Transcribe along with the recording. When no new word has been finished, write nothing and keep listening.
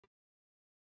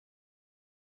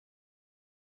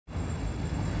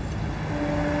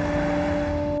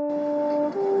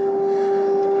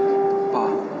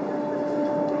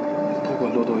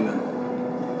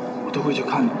回去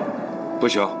看你。不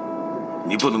行，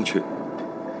你不能去。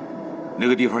那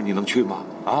个地方你能去吗？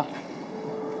啊？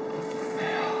哎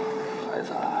呀，孩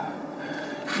子，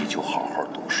你就好好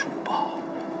读书吧，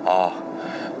啊，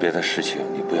别的事情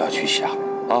你不要去想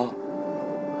啊。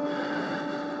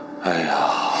哎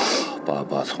呀，爸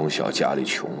爸从小家里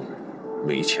穷，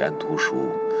没钱读书，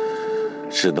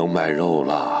只能卖肉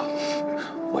了。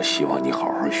我希望你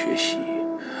好好学习，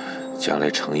将来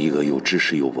成一个有知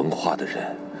识、有文化的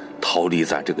人，逃离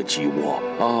咱这个寂寞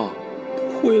啊！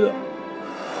会的，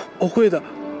我会的。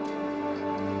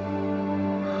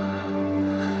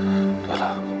对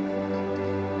了，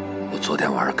我昨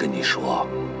天晚上跟你说，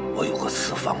我有个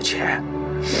私房钱，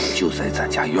就在咱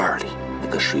家院里那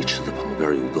个水池子旁边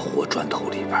有一个活砖头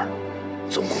里边，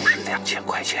总共是2000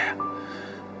块钱，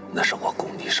那是我供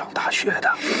你上大学的。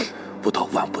不到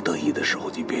万不得已的时候，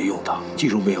你别用它，记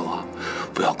住没有啊？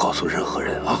不要告诉任何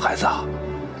人啊，孩子。好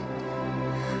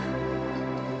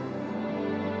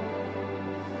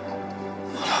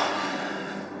了，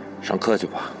上课去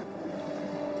吧。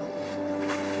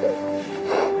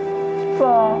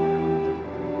爸。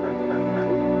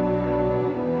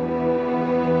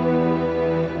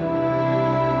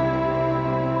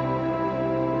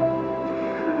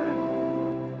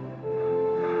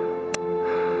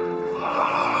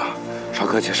上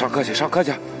课去，上课去，上课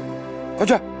去，快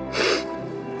去！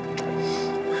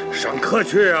上课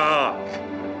去啊！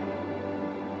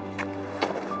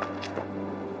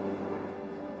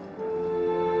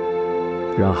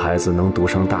让孩子能读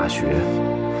上大学，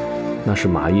那是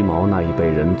马一毛那一辈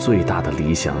人最大的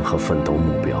理想和奋斗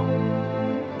目标，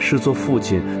是做父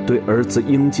亲对儿子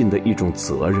应尽的一种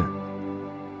责任。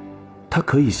他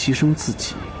可以牺牲自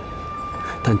己，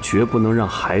但绝不能让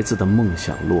孩子的梦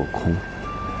想落空。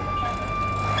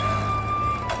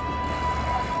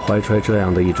怀揣这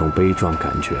样的一种悲壮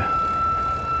感觉，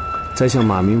在向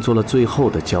马明做了最后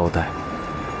的交代，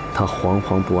他惶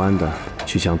惶不安地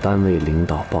去向单位领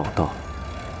导报道。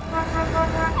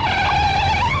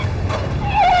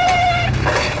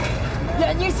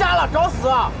眼睛瞎了，找死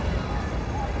啊！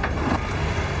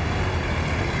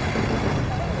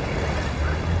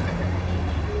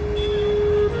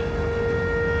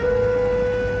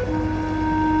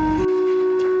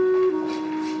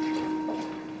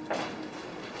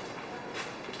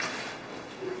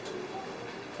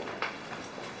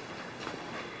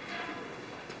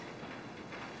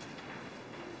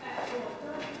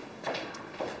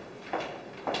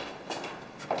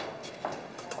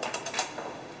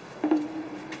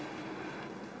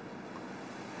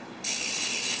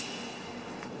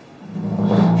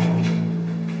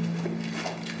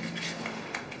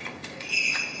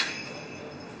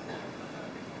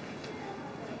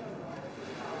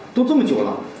都这么久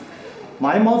了，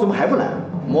马一毛怎么还不来？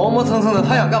磨磨蹭蹭的，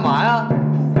他想干嘛呀？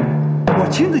我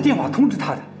亲自电话通知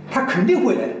他的，他肯定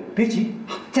会来的。别急，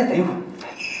再等一会儿，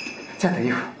再等一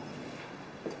会儿。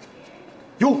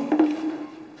哟，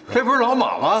这不是老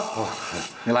马吗？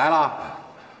你来了？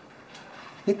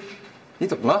你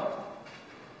怎么了？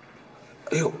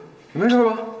哎呦，你没事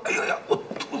吧？哎呀呀，我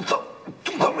肚子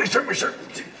疼，没事没事。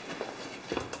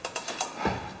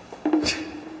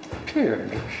这人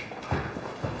真是。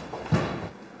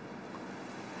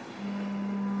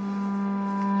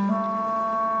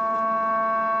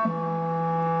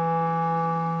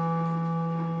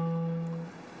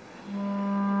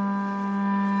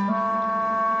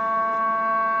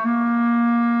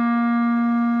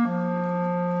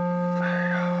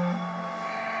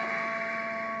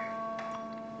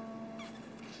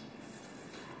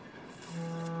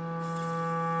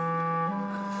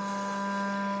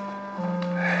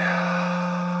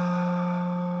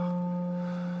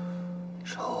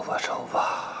抽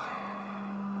吧，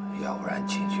要不然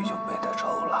进去就没得抽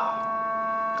了。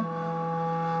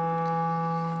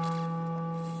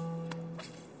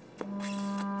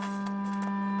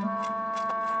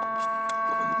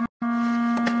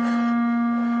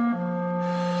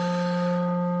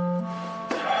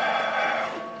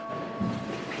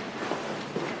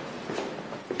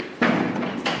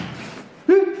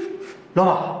老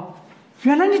马，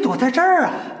原来你躲在这儿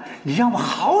啊！你让我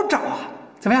好找啊！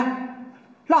怎么样，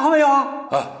拉好没有啊？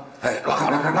哎，拉好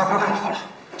了，拉好了。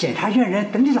检察院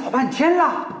人等你老半天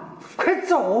了，快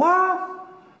走啊！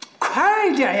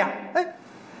快点呀！哎，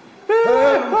快来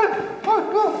人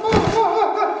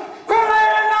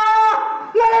呐！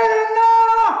来人呐！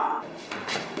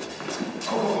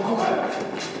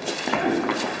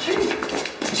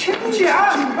轻点！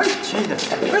哎，轻点！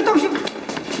哎，当心！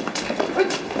哎，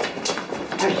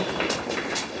哎。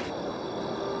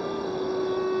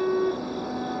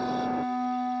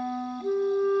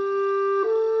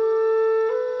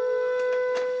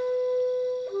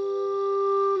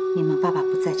你们爸爸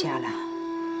不在家了，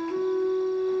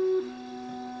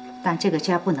但这个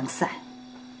家不能散。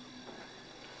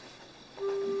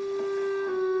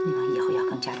你们以后要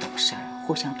更加懂事，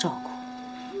互相照顾，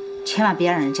千万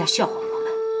别让人家笑话我们。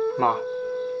妈，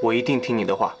我一定听你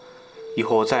的话，以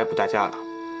后我再也不打架了。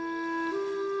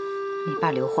你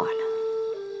爸留话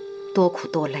了，多苦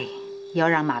多累也要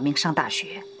让马明上大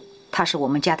学，他是我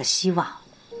们家的希望。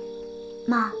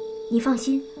妈，你放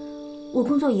心，我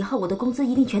工作以后我的工资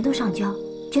一定全都上交，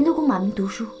全都供马明读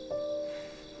书。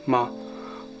妈，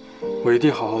我一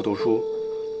定好好读书，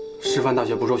师范大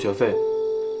学不收学费，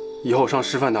以后上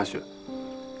师范大学。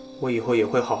我以后也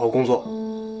会好好工作。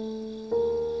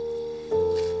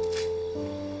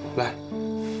来，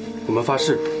我们发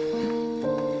誓。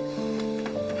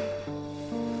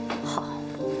好，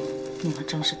你们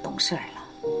真是懂事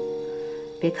了。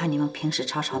别看你们平时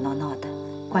吵吵闹闹的，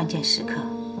关键时刻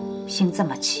心这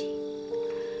么齐。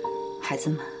孩子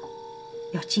们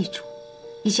要记住，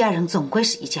一家人总归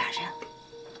是一家人。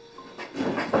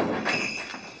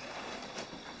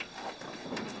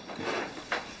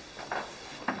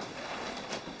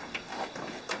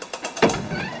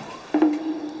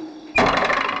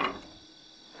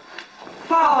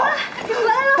爸，你回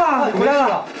来了！爸，你回来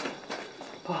了！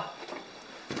爸。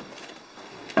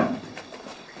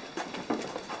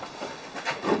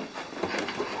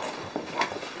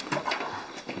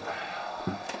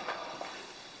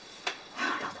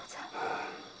老头子，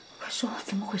快说，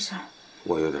怎么回事？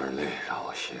我有点累，让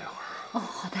我歇一会儿。哦，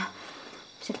好的。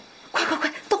这，快，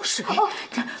倒水！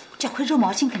这叫块热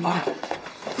毛巾给你。老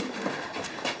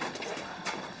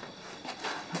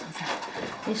头子，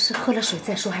你是喝了水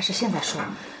再说，还是现在说？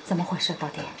怎么回事？到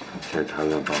底？检察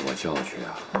院把我叫去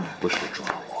啊，不是抓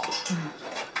我，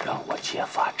让我揭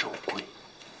发周贵。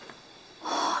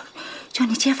哦，叫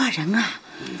你揭发人啊？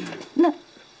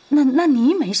那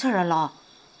你没事了喽？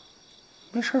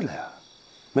没事了呀，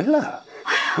没了，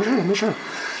没事了。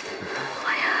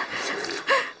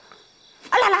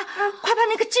来，快把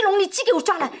那个鸡笼里鸡给我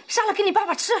抓来，杀了给你爸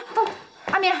爸吃。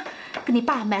阿明，给你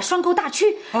爸买双沟大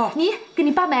曲。你给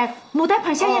你爸买牡丹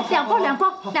盘香烟，2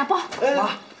包。妈，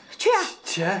去啊！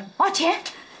钱。钱。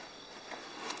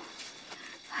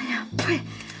哎呀，快，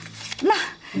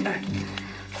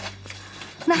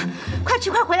那，快去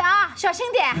快回啊，小心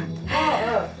点。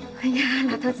哎呀，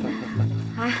老头子，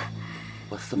啊，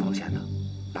我私房钱呢？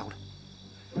拿过来。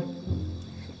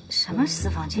什么私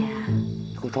房钱啊？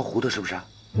你给我装糊涂是不是？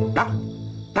拿过来，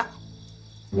拿。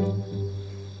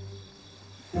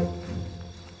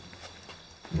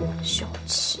小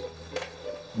气，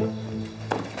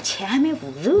钱还没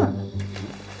捂热呢。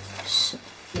是。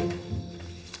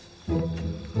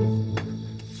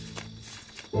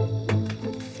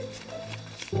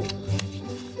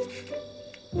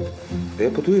哎，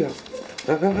不对呀！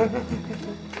哎，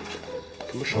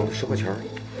怎么少了10块钱？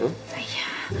哎呀，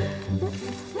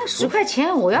那10块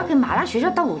钱我要给麻辣学校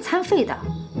当午餐费的，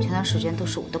前段时间都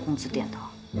是我的工资垫的。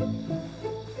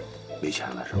没钱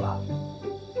了是吧？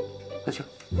那行，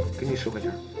给你10块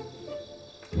钱。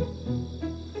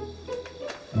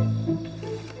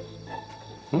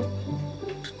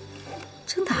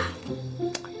真的？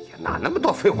哎呀，哪那么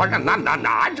多废话？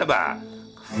拿着吧，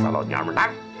死老娘们拿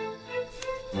着。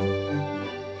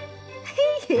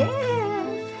嘿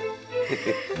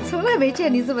嘿，从来没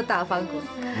见你这么大方过。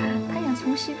太阳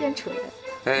从西边出来。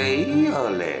哎呀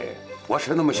嘞，我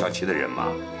是那么小气的人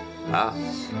吗？啊！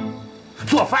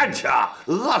做饭去啊！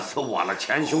饿死我了，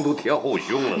前胸都贴后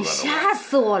胸了。你吓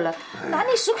死我了！拿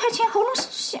你10块钱，喉咙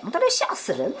响的来，吓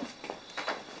死人。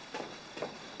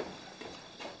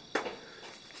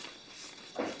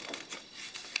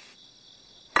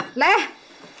来，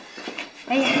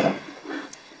哎呀，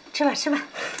吃吧。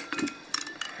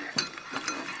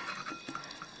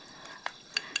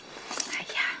哎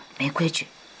呀，没规矩，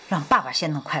让爸爸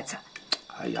先弄筷子。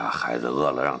哎呀，孩子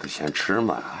饿了，让他先吃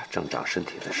嘛，正长身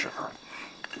体的时候。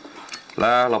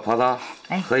来，老婆子，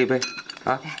喝一杯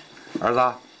啊！儿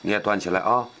子，你也端起来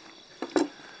啊！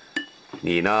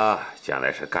你呢，将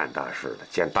来是干大事的、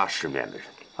见大世面的人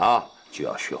啊，就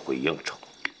要学会应酬。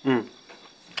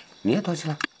你也端起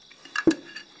来。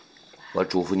我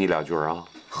嘱咐你2句啊：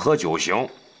喝酒行，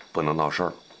不能闹事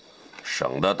儿，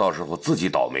省得到时候自己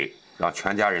倒霉，让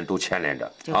全家人都牵连着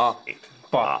啊！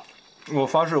爸，我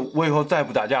发誓，我以后再也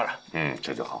不打架了。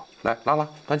这就好。来，拉拉，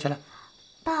端起来。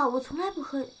爸，我从来不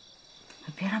喝。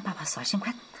别让爸爸扫兴，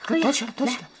快喝一端起来。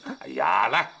哎呀，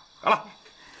来，喝了。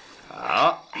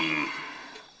好。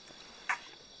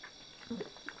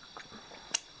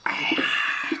哎呀，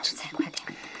吃菜快点，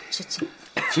吃鸡。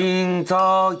今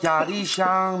朝夜里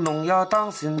向侬要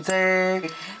当心在，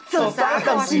走啥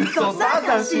当心，走啥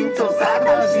当心，走啥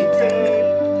当心。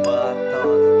我到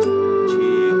去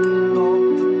到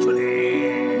出来。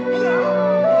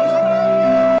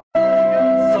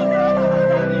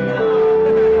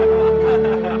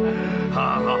好，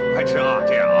快吃啊！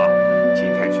这样啊，今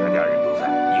天全家人都在，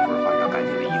一会儿换上干净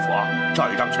的衣服啊，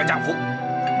照一张全家福。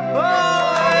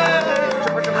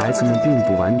孩子们并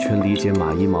不完全理解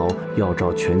马一毛要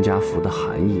照全家福的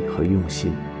含义和用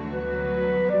心。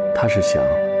他是想，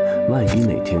万一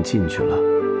哪天进去了，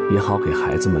也好给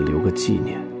孩子们留个纪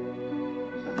念。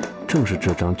正是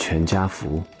这张全家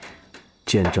福，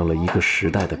见证了一个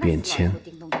时代的变迁，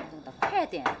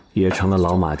也成了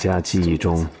老马家记忆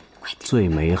中最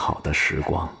美好的时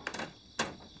光。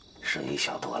生意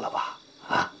小多了吧？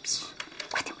啊！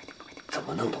快点！怎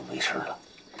么弄都没声了。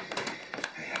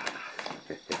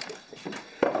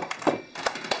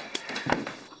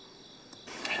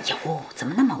哎呦，怎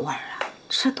么那么味儿啊？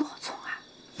吃多少葱啊？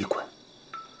一捆。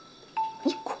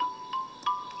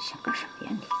想干什么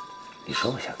呀你？你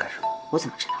说我想干什么？我怎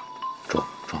么知道？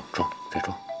装，再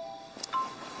装。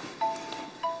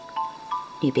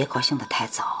你别高兴得太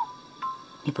早，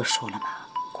你不是说了吗？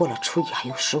过了初一还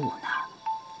有15呢。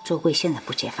周贵现在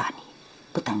不揭发你，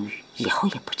不等于以后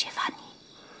也不揭发你。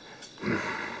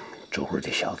周慧这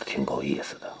小子挺够意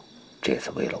思的，这次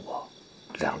为了我，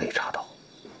两肋插刀。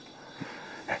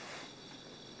哎，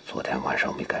昨天晚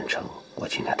上没干成，我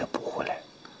今天得补回来，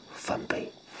翻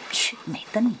倍。去，美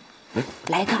的你！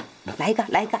来个啥？大板牙，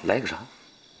来个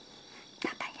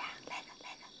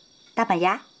大板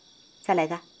牙，再来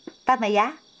个大板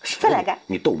牙，再来个。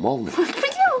你逗猫呢？不要，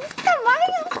干嘛呀？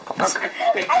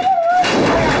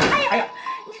哎呀！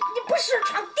你不是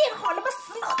床垫好了吗？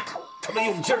死老头！他们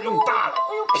用劲儿用大了。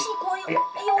哎呦屁股！哎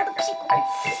呦我的屁股！哎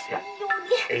呦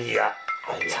你！哎呀！快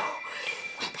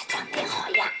把床垫好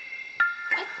呀！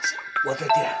快去！我在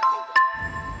垫。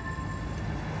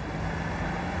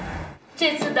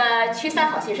这次的区3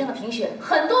好学生的评选，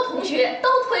很多同学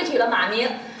都推举了马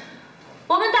明，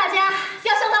我们大家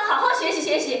要向他好好学习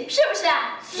学习，是不是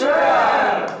啊？是。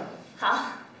好，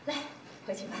来，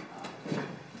回去吧。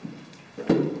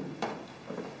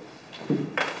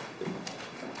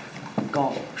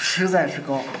高，实在是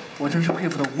高，我真是佩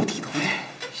服的五体投地。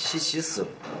稀奇死了，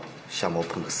夏末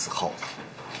碰个死耗子。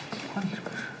关你什么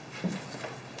事？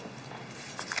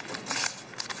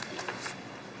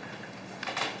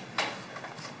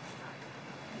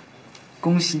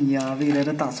恭喜你啊，未来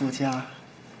的大作家！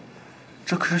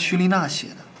这可是徐丽娜写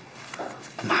的。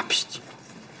马屁精！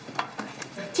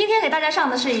今天给大家上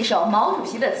的是一首毛主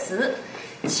席的词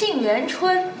《沁园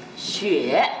春·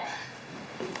雪》。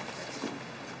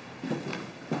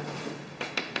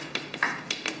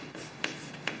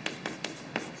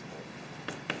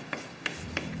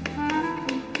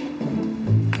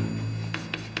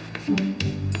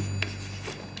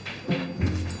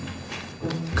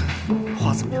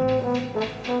画怎么样？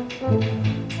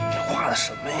你画的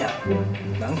什么呀？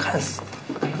难看死了！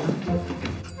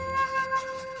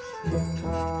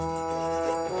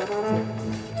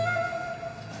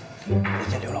人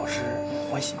家刘老师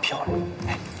欢喜漂亮，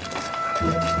哎，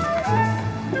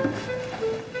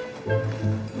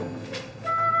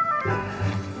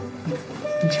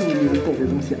你这么女人带这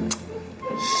东西啊？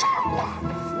傻瓜，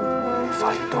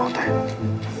法语都要带的。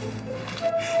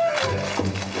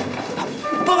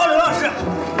报告刘老师，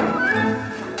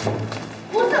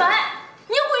吴思文，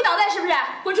你又故意捣蛋是不是？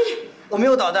滚出去！我没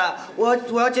有捣蛋，我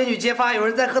要检举揭发有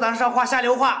人在课堂上画下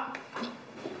流画。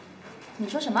你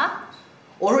说什么？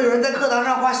我说有人在课堂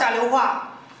上画下流画。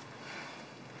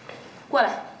过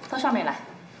来，到上面来。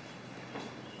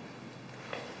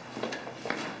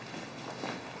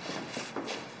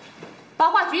把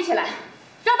画举起来，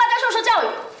让大家受受教育。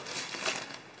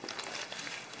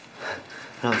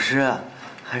老师，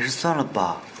还是算了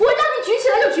吧。我让你举起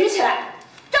来就举起来，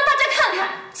让大家看看，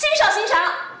欣赏欣赏。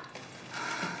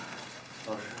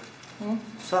老师，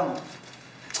算了。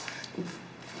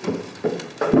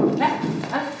来，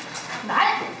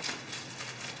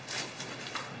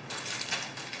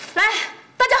来，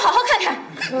大家好好看看。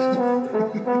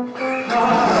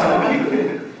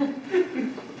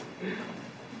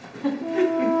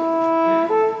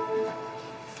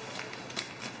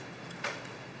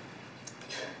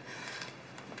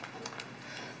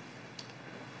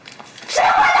谁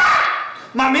画的？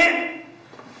马明。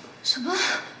什么？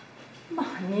马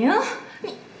明？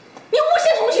你诬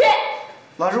陷同学？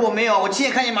老师，我没有，我亲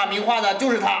眼看见马明画的，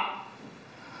就是他。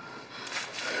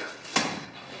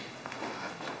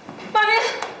马明，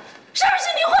是不是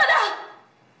你画的？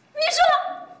你说，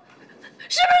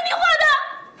是不是你画的？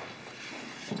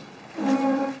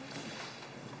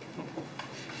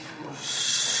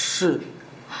是。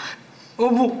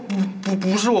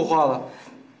不是我画的。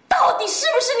到底是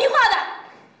不是你画的？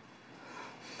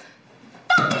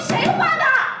到底谁画的？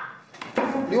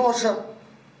刘老师，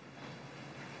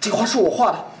这画是我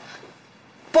画的。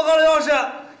报告刘老师，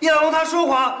叶老龙他说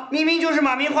谎，明明就是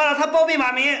马明画的，他包庇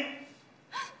马明。马明，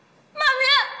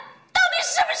到底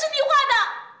是不是你画的？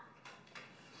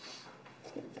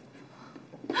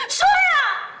说呀！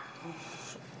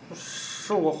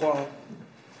是我画的。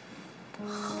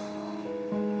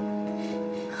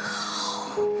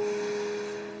好，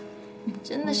你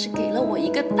真的是给了我一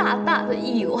个大大的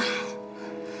意外。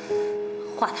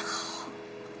画得好，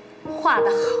画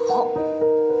得好。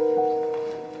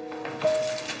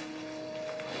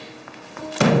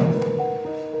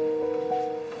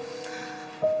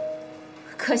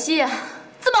可惜呀，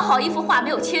这么好一幅画没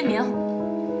有签名。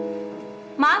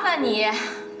麻烦你，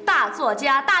大作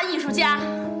家、大艺术家，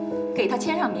给他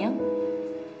签上名。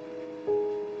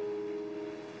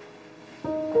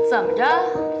怎么着？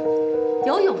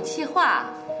有勇气画，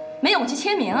没勇气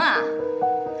签名啊？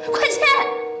快签！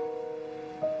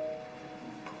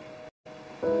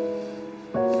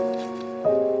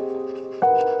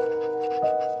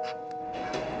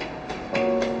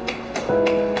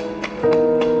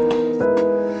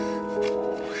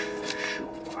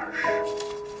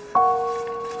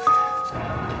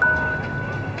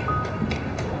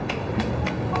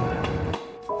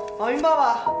马云爸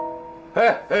爸，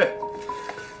哎，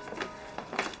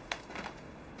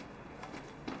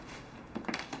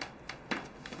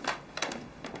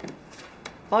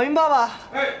马云爸爸，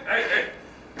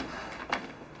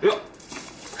哟，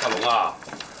大龙啊，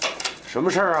什么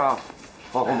事儿啊？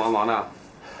慌慌忙忙的。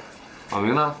马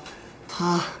明呢？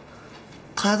他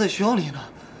还在学校里呢。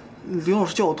刘老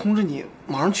师叫我通知你，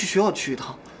马上去学校去一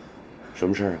趟。什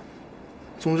么事儿啊？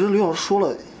总之，刘老师说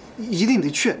了，一定得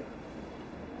去。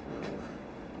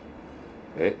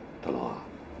哎，大龙啊，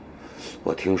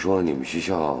我听说你们学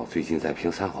校最近在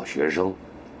评3好学生，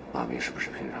马明是不是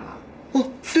评上了？哦，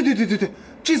对，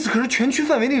这次可是全区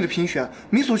范围内的评选，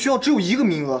每所学校只有1个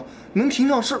名额，能评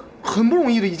上是很不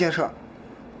容易的一件事儿。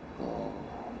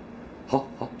哦，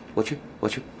好，我去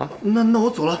啊。那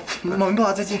我走了，马云爸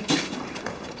爸再见。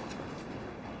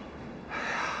哎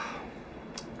呀，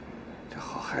这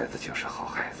好孩子就是好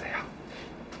孩子呀。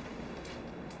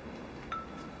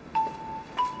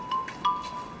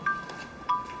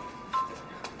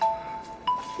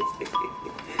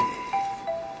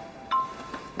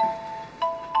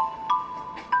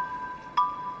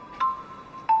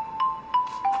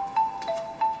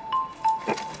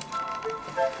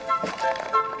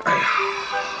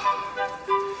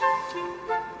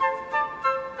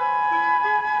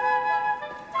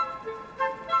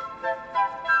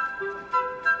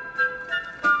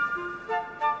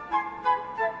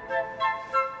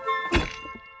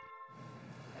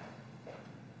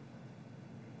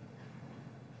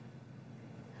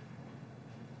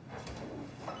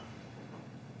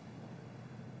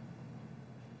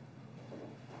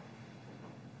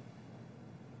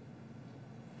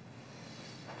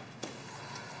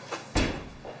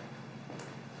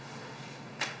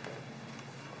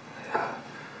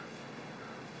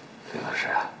李老师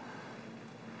啊，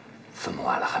这么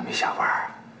晚了还没下班，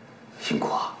辛苦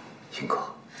啊，辛苦。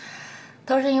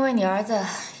都是因为你儿子，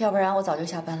要不然我早就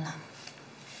下班了。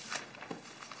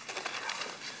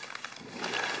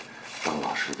当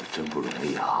老师的真不容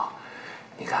易啊！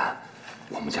你看，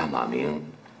我们家马明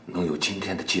能有今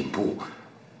天的进步，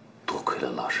多亏了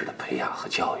老师的培养和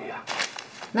教育啊。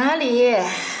哪里，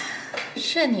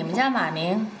是你们家马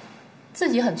明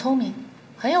自己很聪明，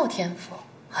很有天赋，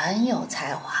很有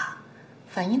才华，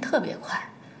反应特别快。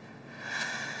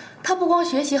他不光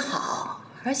学习好，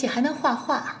而且还能画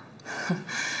画，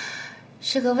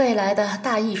是个未来的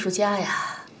大艺术家呀！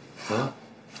啊，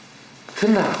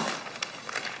真的？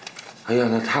哎呀，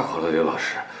那太好了，刘老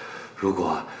师。如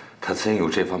果他真有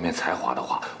这方面才华的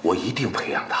话，我一定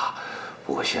培养他。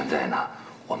不过现在呢，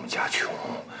我们家穷，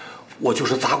我就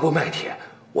是砸锅卖铁，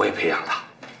我也培养他。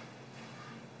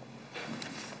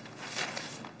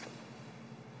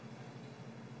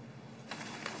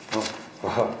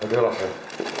刘老师，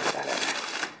来，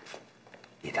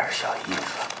一点小意思，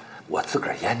我自个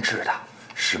儿腌制的，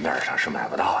市面上是买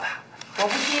不到的。我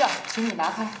不需要，请你拿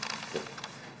开。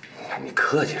你看你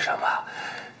客气什么？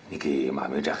你给马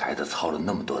明这孩子操了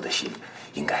那么多的心，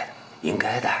应该的，应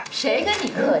该的。谁跟你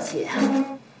客气？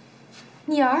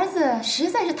你儿子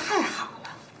实在是太好了。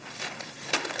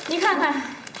你看看，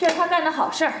这是他干的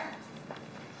好事儿。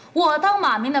我当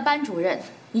马明的班主任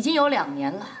已经有2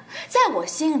年了，在我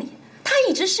心里，他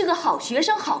一直是个好学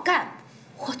生、好干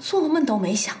部。我做梦都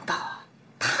没想到啊，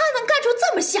他能干出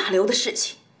这么下流的事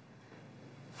情。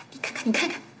你你看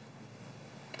看，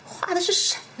画的是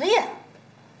什么呀？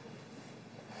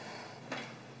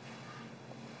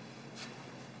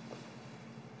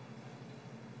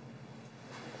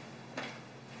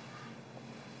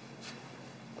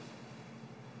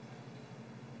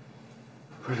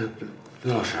不是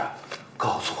刘老师，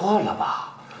搞错了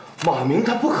吧？马明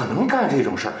他不可能干这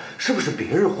种事儿，是不是别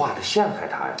人画的陷害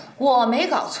他呀？我没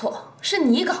搞错，是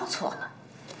你搞错了。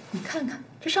你看看，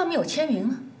这上面有签名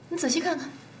呢，你仔细看看，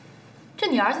这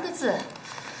你儿子的字，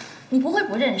你不会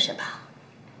不认识吧？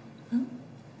嗯，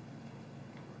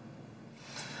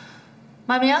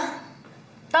马明，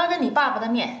当着你爸爸的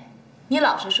面，你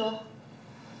老实说，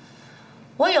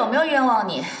我有没有冤枉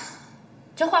你？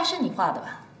这画是你画的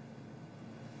吧？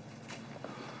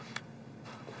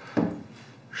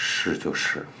是就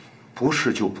是，不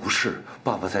是就不是。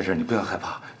爸爸在这儿，你不要害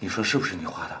怕。你说是不是你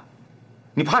画的？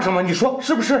你怕什么？你说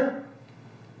是不是？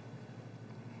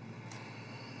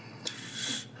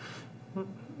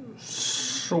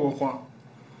是我画。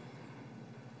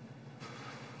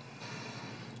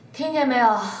听见没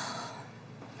有？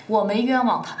我没冤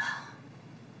枉他。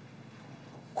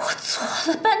我做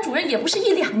了班主任也不是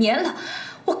1、2年了，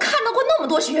我看到过那么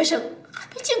多学生，还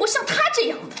没见过像他这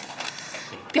样的。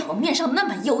表面上那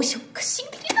么优秀，可心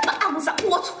底里那么肮脏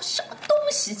龌龊，什么东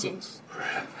西简直！不是，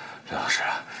刘老师，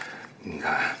你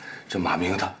看这马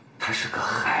明他是个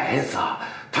孩子，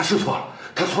他是错了，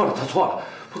他错了。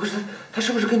不过他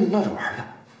是不是跟你闹着玩的？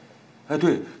哎，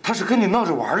对，他是跟你闹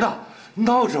着玩的。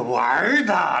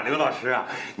刘老师啊，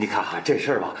你看哈，这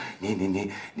事儿吧，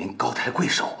您高抬贵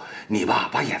手，你吧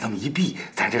把眼这么一闭，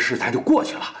咱这事咱就过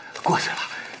去了。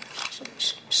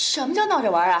什么叫闹着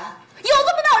玩啊？有这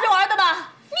么闹着玩的吗？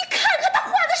你看看他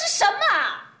画的是什么？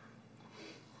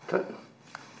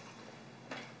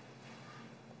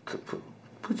他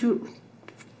不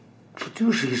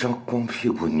就是一张光屁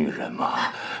股女人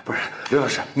吗？不是，刘老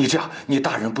师，你这样，你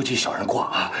大人不计小人过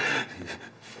啊！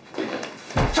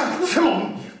陈老，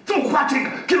你这么画这个，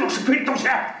给老师赔礼道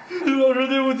歉。刘老师，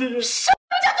对不起。什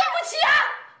么叫对不起啊？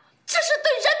这是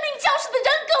对人民教师的人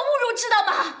格侮辱，知道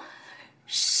吗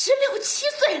？16、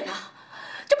17岁了，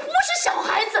这不是小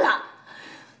孩子了，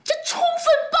这充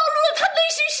分暴露了他内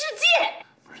心世界。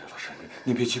不是，刘老师，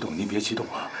你别激动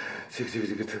啊！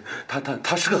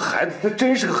他是个孩子，他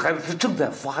真是个孩子，他正在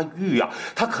发育呀。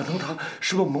他可能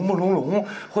是不是朦朦胧胧，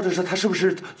或者是他是不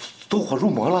是走火入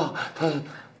魔了？他有你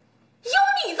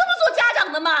这么做家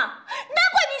长的吗？难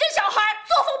怪你这小孩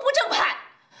作风不正派。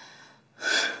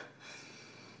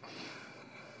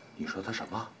你说他什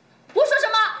么？我说什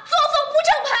么？作风不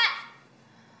正派。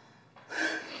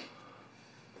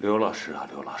刘老师，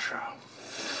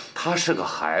他是个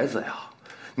孩子呀。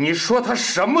你说他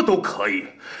什么都可以，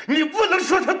你不能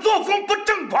说他作风不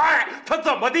正派。他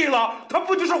怎么地了？他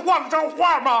不就是画了张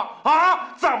画吗？啊，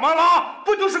怎么了？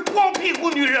不就是光屁股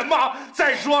女人吗？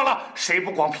再说了，谁不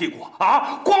光屁股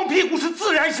啊？光屁股是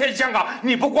自然现象啊！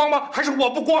你不光吗？还是我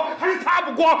不光？还是他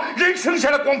不光？人生下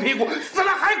来光屁股，死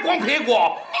了还光屁股。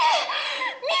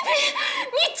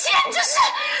你简直是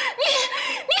你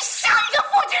像一个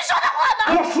父亲说的话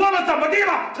吗？我说了怎么地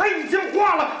了？他已经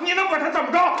画了，你能把他怎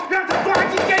么着？让他抓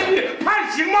进监狱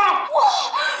判刑吗？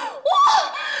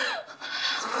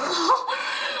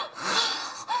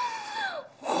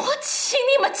我请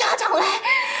你们家长来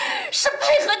是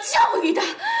配合教育的，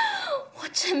我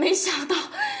真没想到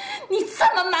你这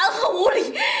么蛮横无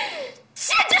理，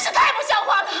简直是太不像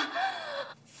话了。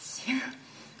行，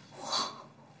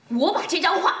我把这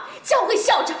张画交给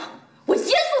校长，我严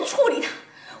肃处理他。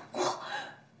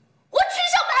我取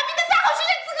消马明的3好学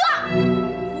生资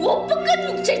格，我不跟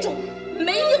你这种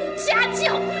没有家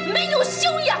教、没有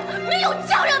修养、没有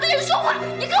教养的人说话，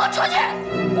你给我出去，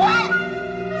滚！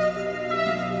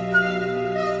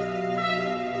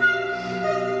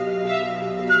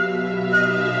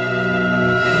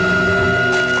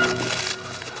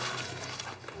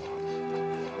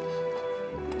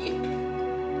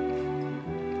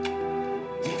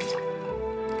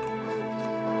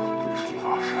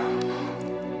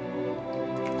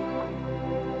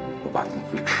把你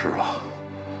给吃了，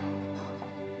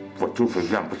我就是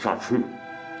咽不下去。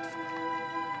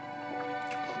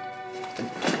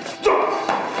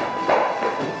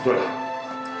对了，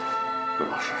刘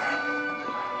老师，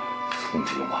从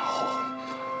今往后，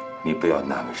你不要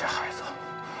难为这孩子。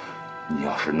你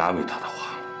要是难为他的话，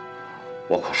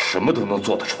我可什么都能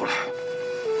做得出来。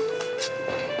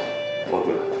哦，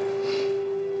对了，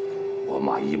我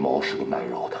马一毛是个卖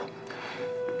肉的，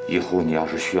以后你要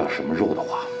是需要什么肉的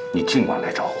话，你尽管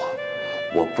来找我，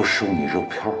我不收你肉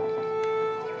票。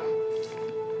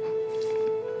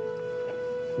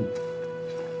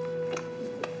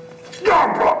要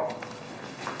不，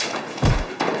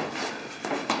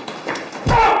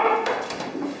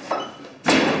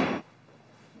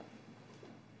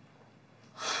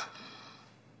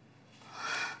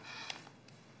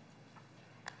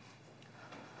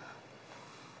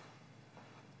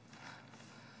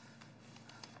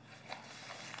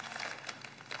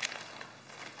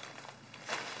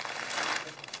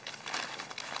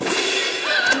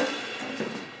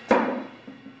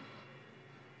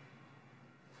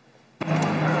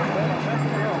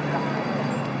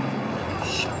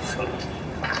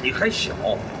还小，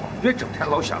别整天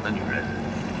老想那女人。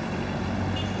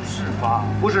不是吧？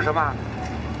不是什么？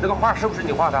那个画是不是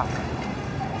你画的？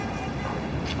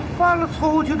犯了错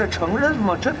误就得承认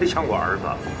嘛，这才像我儿子。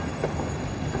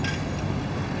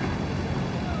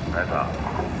孩子，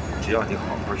只要你好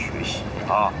好学习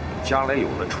啊，将来有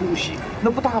了出息，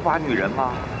那不大把女人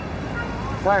吗？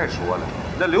再说了，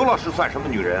那刘老师算什么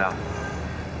女人啊？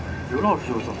刘老师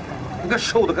又怎么了？你看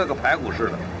瘦的跟个排骨似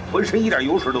的，浑身一点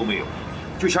油水都没有，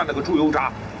就像那个猪油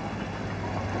渣。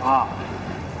啊，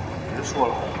别说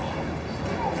了，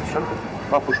行了，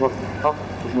啊，不说了，啊，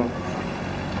不说了。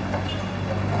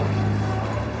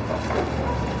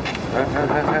哎，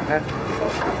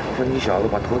我说你小子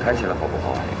把头抬起来好不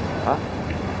好？啊，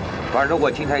反正我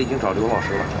今天已经找刘老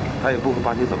师了，他也不会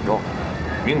把你怎么着。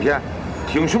明天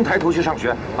挺胸抬头去上学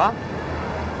啊！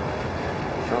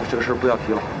行了，这个事儿不要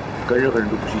提了，跟任何人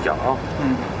都不许讲啊。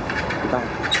嗯，别耽误。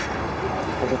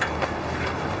快说。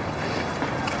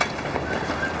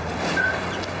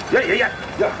耶！哎呀，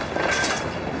这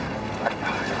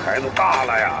孩子大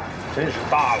了呀，真是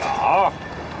大了啊！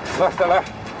来，再来。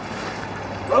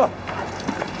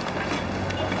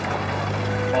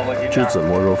知子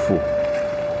莫若父。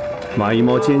马一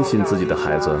猫坚信自己的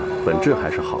孩子本质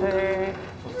还是好的。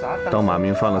当马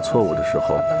明犯了错误的时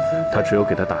候，他只有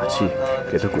给他打气，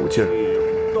给他鼓劲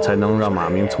儿，才能让马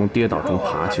明从跌倒中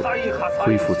爬起来，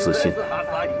恢复自信。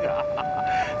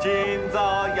今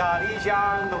朝夜里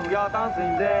向侬要当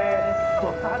孙子，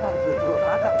做他当孙，做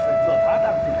他当孙，做他当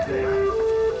孙子。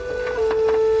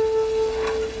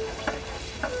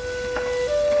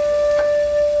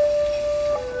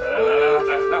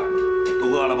来，都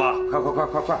饿了吧？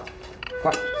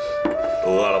快，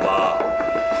都饿了吧？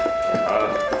啊！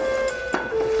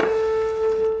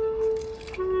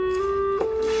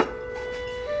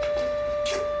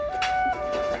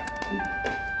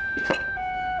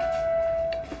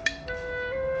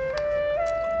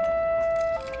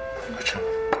快吃。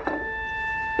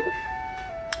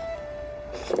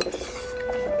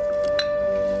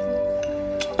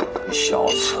小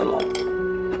刺喽，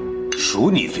数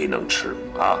你最能吃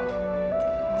啊！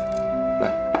来，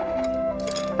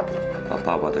把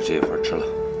爸爸的这份吃了，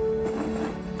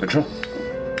快吃。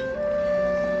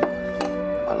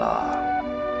完了，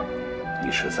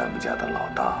你是咱们家的老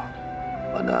大，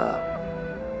我呢，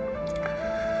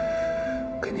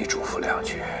给你嘱咐两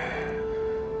句。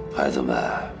孩子们，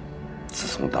自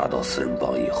从打倒4人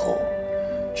帮以后，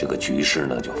这个局势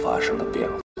呢就发生了变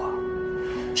化。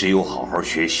只有好好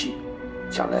学习，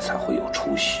将来才会有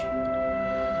出息。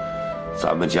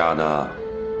咱们家呢，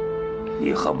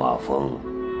你和马峰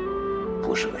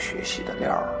不是个学习的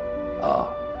料儿啊，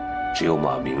只有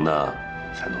马明呢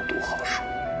才能读好书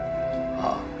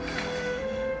啊。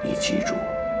你记住，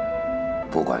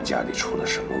不管家里出了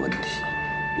什么问题，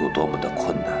有多么的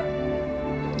困难，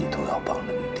你都要帮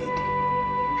着你弟弟，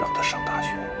让他上大学。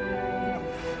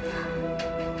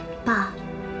爸，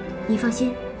你放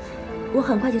心，我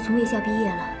很快就从卫校毕业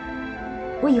了，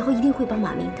我以后一定会帮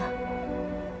马明的。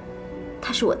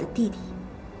他是我的弟弟，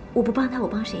我不帮他，我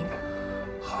帮谁呢？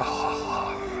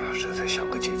好，这才像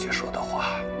个姐姐说的话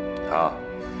啊。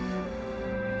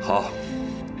好，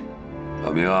马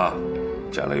明啊，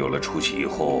将来有了出息以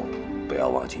后，不要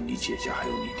忘记你姐姐还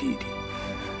有你弟弟。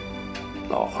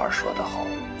老话说得好，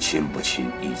亲不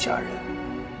亲一家人，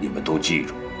你们都记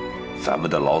住，咱们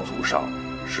的老祖上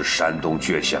是山东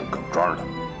浚县耿庄的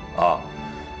啊，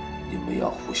你们要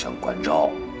互相关照，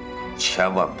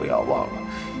千万不要忘了，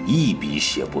一笔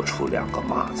写不出2个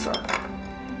马字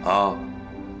啊。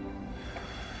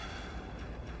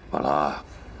完了，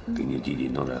给你弟弟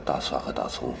弄点大蒜和大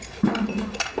葱。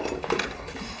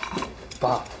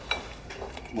爸，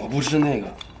我不吃那个。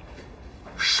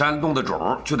山东的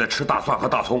种就得吃大蒜和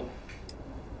大葱。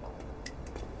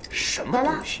什么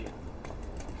东西？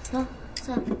算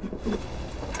了。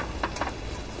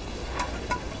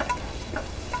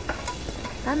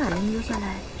把马明留下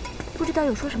来，不知道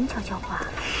又说什么悄悄话。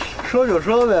说就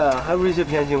说呗，还不是一些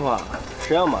偏心话。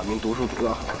谁让马明读书读得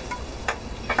好？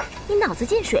你脑子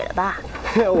进水了吧？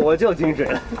我就进水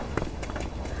了。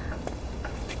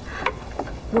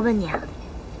我问你啊，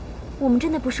我们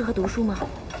真的不适合读书吗？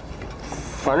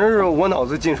反正是我脑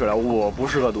子进水了，我不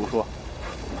适合读书。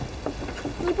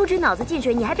你不止脑子进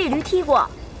水，你还被驴踢过。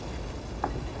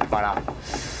马拉，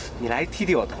你来踢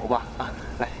踢我头吧，啊，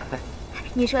来。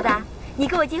你说的，你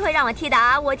给我机会让我踢的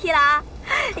啊，我踢了啊。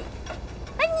哎，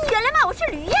你原来骂我是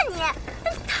驴呀你！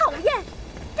讨厌，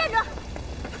站住，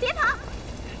别跑，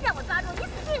让我抓住你死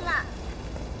定了。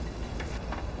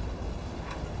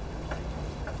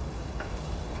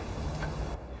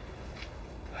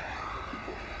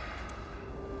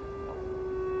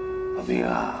马明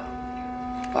啊，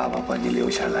爸爸把你留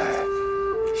下来，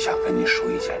想跟你说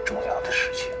一件重要的事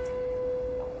情。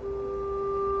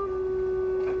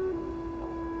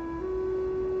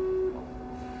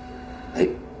哎，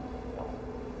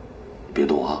别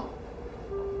动啊！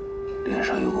脸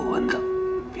上有个蚊子，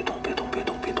别动，别动，别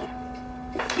动，别动，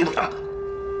别动啊！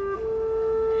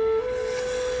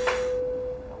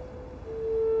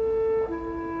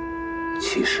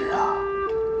其实啊，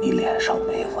你脸上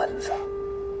没蚊子，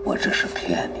我这是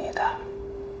骗你的。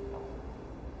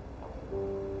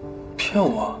骗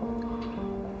我？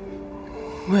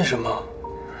为什么？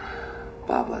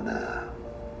爸爸呢，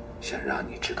想让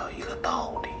你知道一个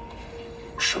道理。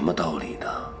什么道理呢？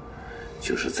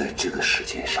就是在这个世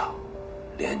界上，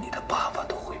连你的爸爸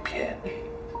都会骗你，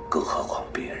更何况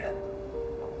别人。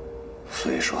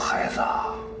所以说，孩子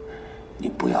啊，你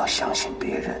不要相信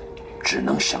别人，只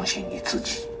能相信你自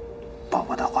己。爸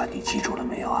爸的话你记住了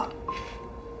没有啊？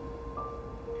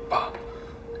爸，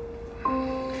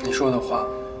你说的话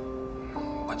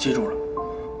我记住了。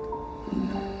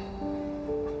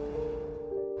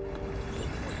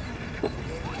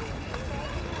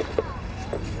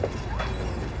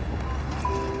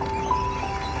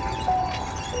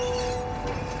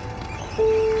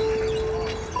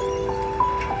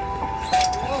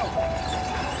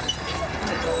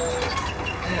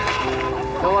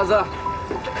小伙子，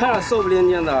看着瘦不伶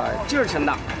仃的，劲儿挺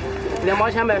大，2毛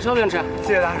钱买烧饼吃。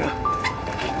谢谢大叔。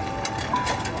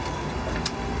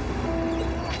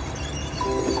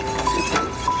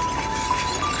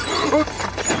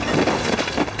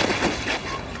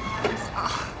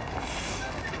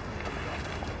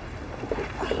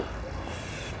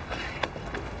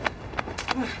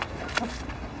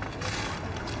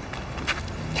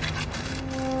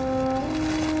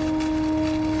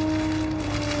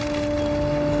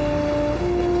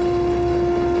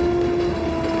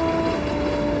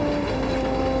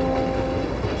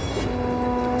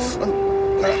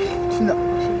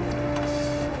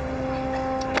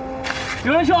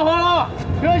有人跳河了！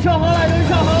有人跳河了！有人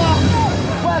跳河了！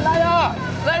快来人！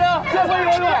来人！这回有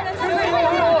用！这回有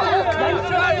用！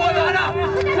来，给我拿着！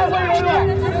这回有用！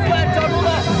快，找竹子，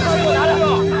给我拿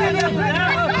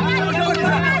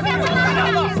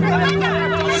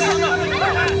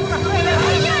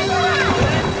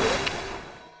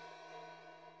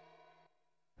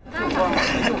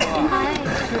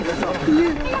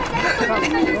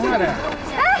着！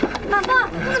哎，马峰，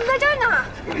你怎么在这儿呢？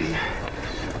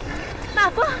马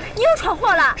峰，你又闯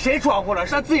祸了！谁闯祸了？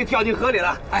是他自己跳进河里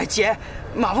了。哎，姐，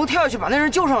马峰跳下去把那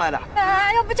人救上来的。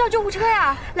要不叫救护车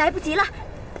呀？来不及了，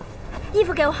衣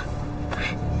服给我。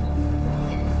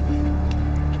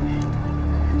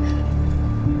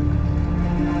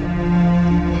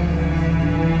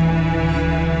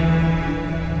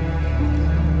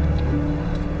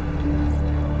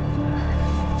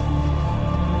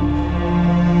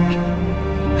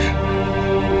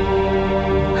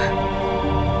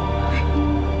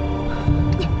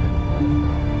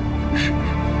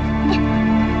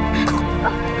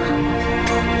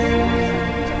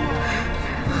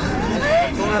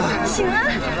醒了！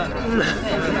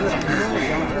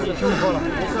辛苦了，没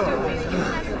事了。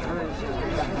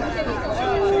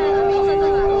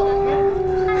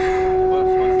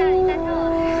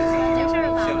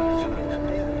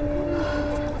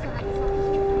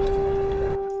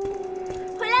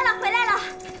回来了，回来了，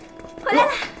回来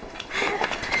了！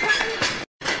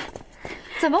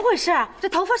怎么回事？这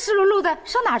头发湿漉漉的，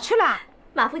上哪儿去了？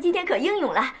马峰今天可英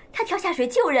勇了，他跳下水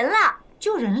救人了。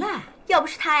救人了？要不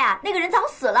是他呀，那个人早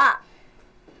死了。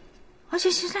哦，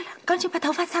行，来，赶紧把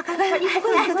头发擦干，来，衣服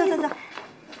快走。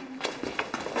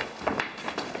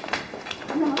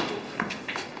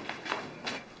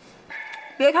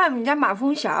别看我们家马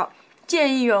峰小，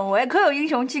见义勇为，可有英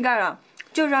雄气概了。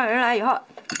救上人来以后，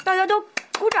大家都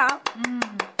鼓掌。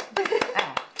哎，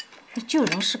那救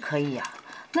人是可以呀，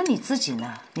那你自己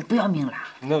呢？你不要命了？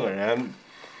那个人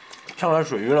上来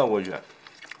水晕了过去，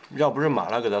要不是马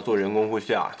来给他做人工呼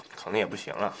吸啊，可能也不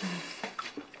行了。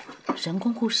人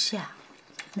工呼吸啊？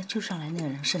那救上来那个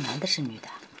人是男的是女的？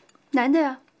男的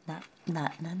呀。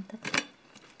男的。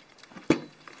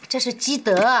这是积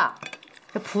德，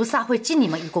这菩萨会记你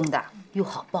们一功的，有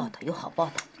好报的，有好报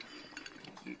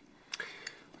的。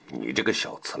你这个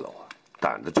小刺猬啊，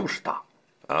胆子就是大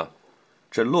啊！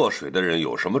这落水的人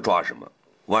有什么抓什么，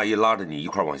万一拉着你一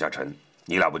块往下沉，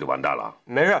你俩不就完蛋了？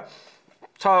没事，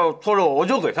他要拖着我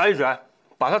就给他一拳，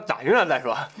把他打晕了再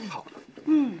说。好。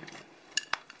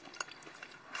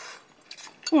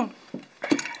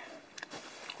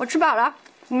我吃饱了，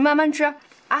你慢慢吃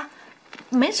啊。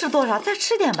没吃多少，再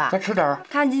吃点吧。再吃点。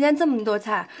看今天这么多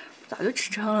菜，早就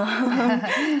吃撑了。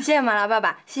谢谢马拉爸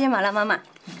爸，谢谢马拉妈妈。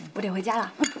我得回家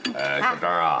了。小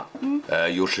张啊，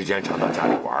有时间常到家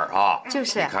里玩啊。就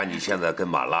是。你看你现在跟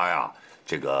马拉呀，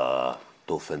这个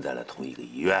都分在了同一个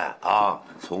医院啊，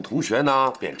从同学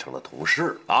呢变成了同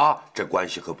事啊，这关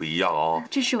系可不一样哦。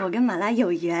这是我跟马拉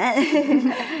有缘。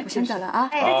我先走了啊。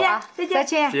再见，再见，再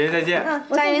见，姐姐再见。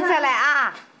张云再来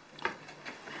啊。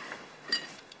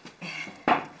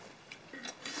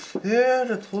哎，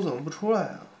这头怎么不出来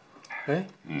啊？哎，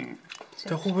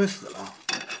这会不会死了？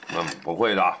不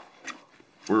会的，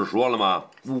不是说了吗？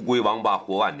乌龟王八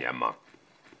活万年吗？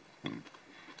别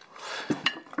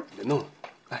弄了，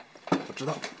来，我知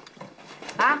道。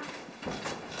啊？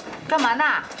干嘛呢？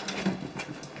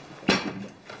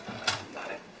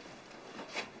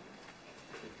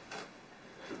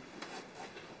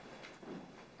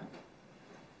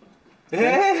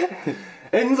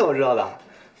哎，你怎么知道的？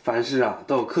凡事啊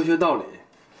都有科学道理。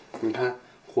你看，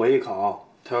火一烤，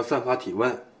它要散发体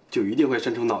温，就一定会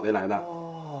伸出脑袋来的。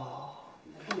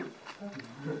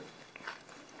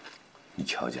你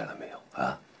瞧见了没有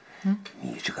啊？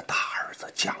你这个大儿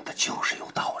子讲的就是有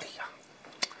道理呀。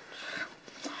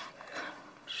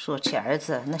说起儿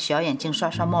子，那小眼睛刷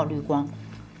刷冒绿光。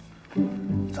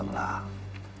怎么了？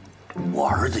我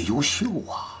儿子优秀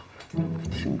啊！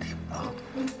听听啊，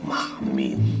马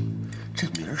明，这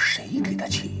名儿谁给他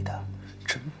起的？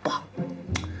真棒！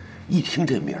一听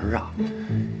这名儿啊，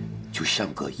就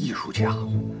像个艺术家、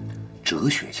哲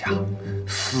学家、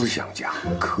思想家、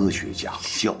科学家、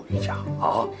教育家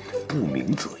啊！不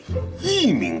鸣则已，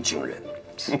一鸣惊人。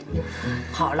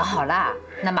好了好了，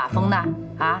那马蜂呢？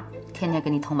啊，天天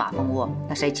跟你捅马蜂窝，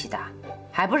那谁起的？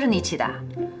还不是你起的？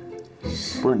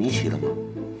不是你起的吗？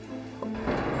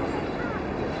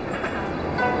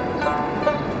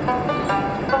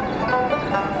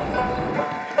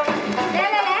来，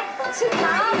吃糖，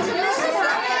什么事啊？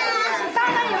当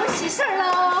然有喜事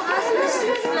喽！什么事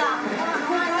啊？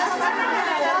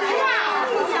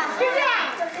对不对？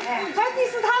快第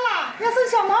4胎了，要生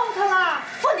小毛5胎了。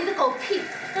放你的狗屁！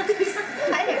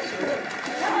来点事。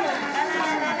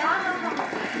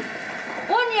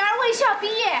我女儿卫校毕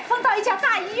业，分到一家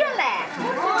大医院嘞。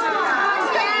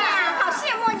姐，好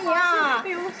羡慕你啊！哎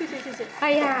呦，谢谢。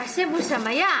哎呀，羡慕什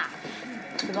么呀？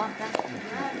什么？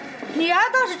女儿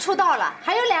倒是出道了，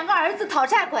还有2个儿子讨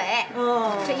债鬼。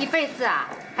这一辈子啊，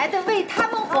还得为他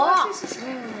们活。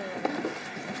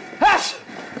哎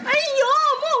呦，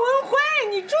莫文辉，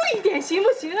你注意点行不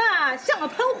行啊？像个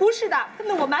喷壶似的，喷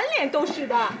得我满脸都是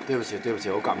的。对不起，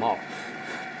我感冒了。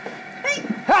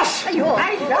哎呦，莫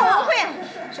文辉，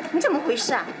你怎么回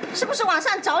事啊？是不是网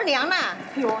上着凉了？哎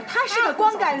呦，他是个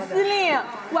光杆司令，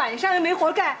晚上又没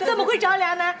活干，怎么会着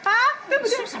凉呢？啊，对不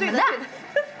对？对的。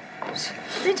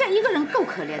人家一个人够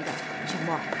可怜的。小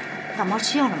莫，感冒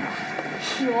吃药了吗？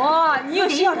哟，你又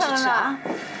心疼了？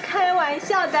开玩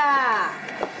笑的。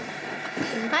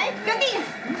哎，干弟，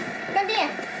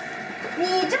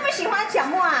你这么喜欢小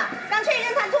莫啊？干脆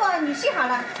让他做女婿好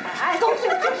了。哎，都是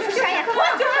哎呀，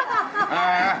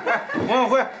哎，王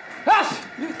辉，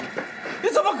你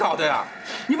怎么搞的呀？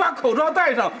你把口罩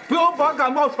戴上，不要把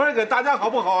感冒传染给大家，好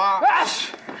不好啊？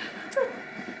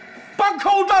把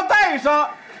口罩戴上。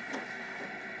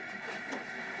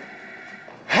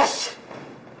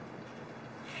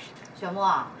小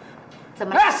莫，怎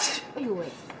么了？哎呦喂，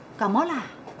感冒啦？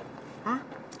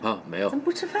啊，没有。怎么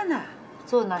不吃饭呢？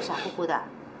坐那傻乎乎的，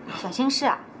想心事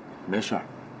啊？没事儿，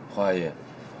花阿姨，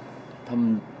他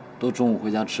们都中午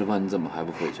回家吃饭，你怎么还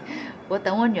不回去？我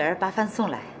等我女儿把饭送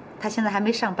来，她现在还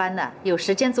没上班呢，有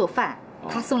时间做饭。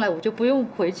她送来我就不用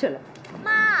回去了。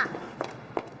妈，才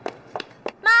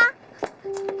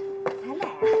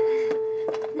来啊？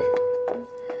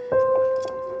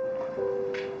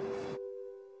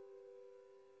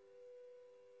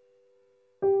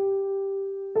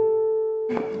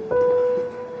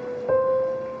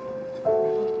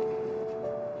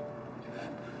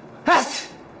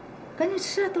赶紧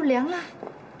吃啊，都凉了。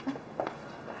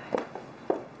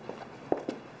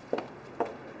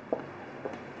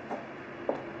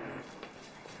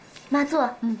妈坐。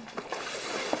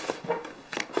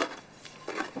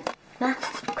妈，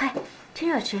快，趁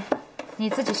热吃。你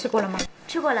自己吃过了吗？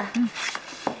吃过了。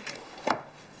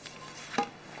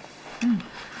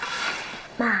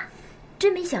妈，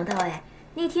真没想到哎，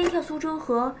那天跳苏州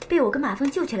河被我跟马峰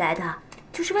救起来的，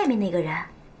就是外面那个人。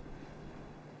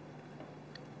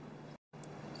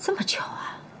这么巧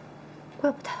啊，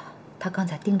怪不得他刚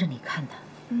才盯着你看呢。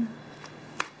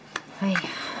哎呀，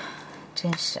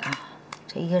真是啊，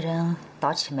这一个人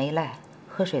倒起霉来，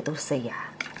喝水都塞牙。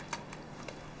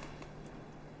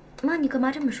妈，你干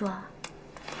嘛这么说？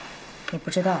你不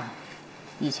知道，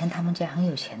以前他们家很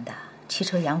有钱的，汽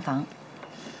车洋房。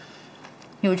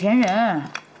有钱人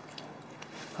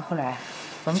后来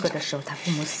文革的时候，他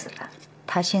父母死了，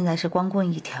他现在是光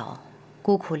棍一条，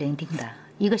孤苦伶仃的，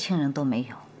一个亲人都没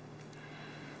有。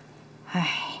唉，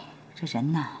这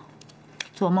人呐，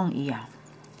做梦一样，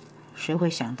谁会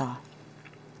想到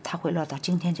他会落到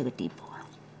今天这个地步啊？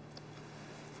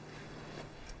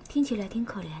听起来挺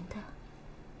可怜的。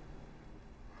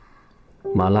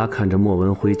马拉看着莫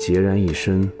文辉孑然一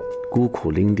身、孤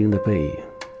苦伶仃的背影，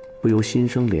不由心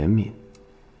生怜悯。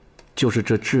就是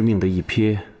这致命的一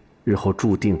瞥，日后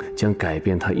注定将改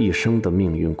变他一生的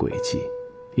命运轨迹，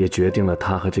也决定了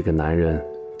他和这个男人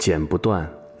剪不断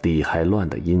理还乱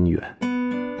的姻缘。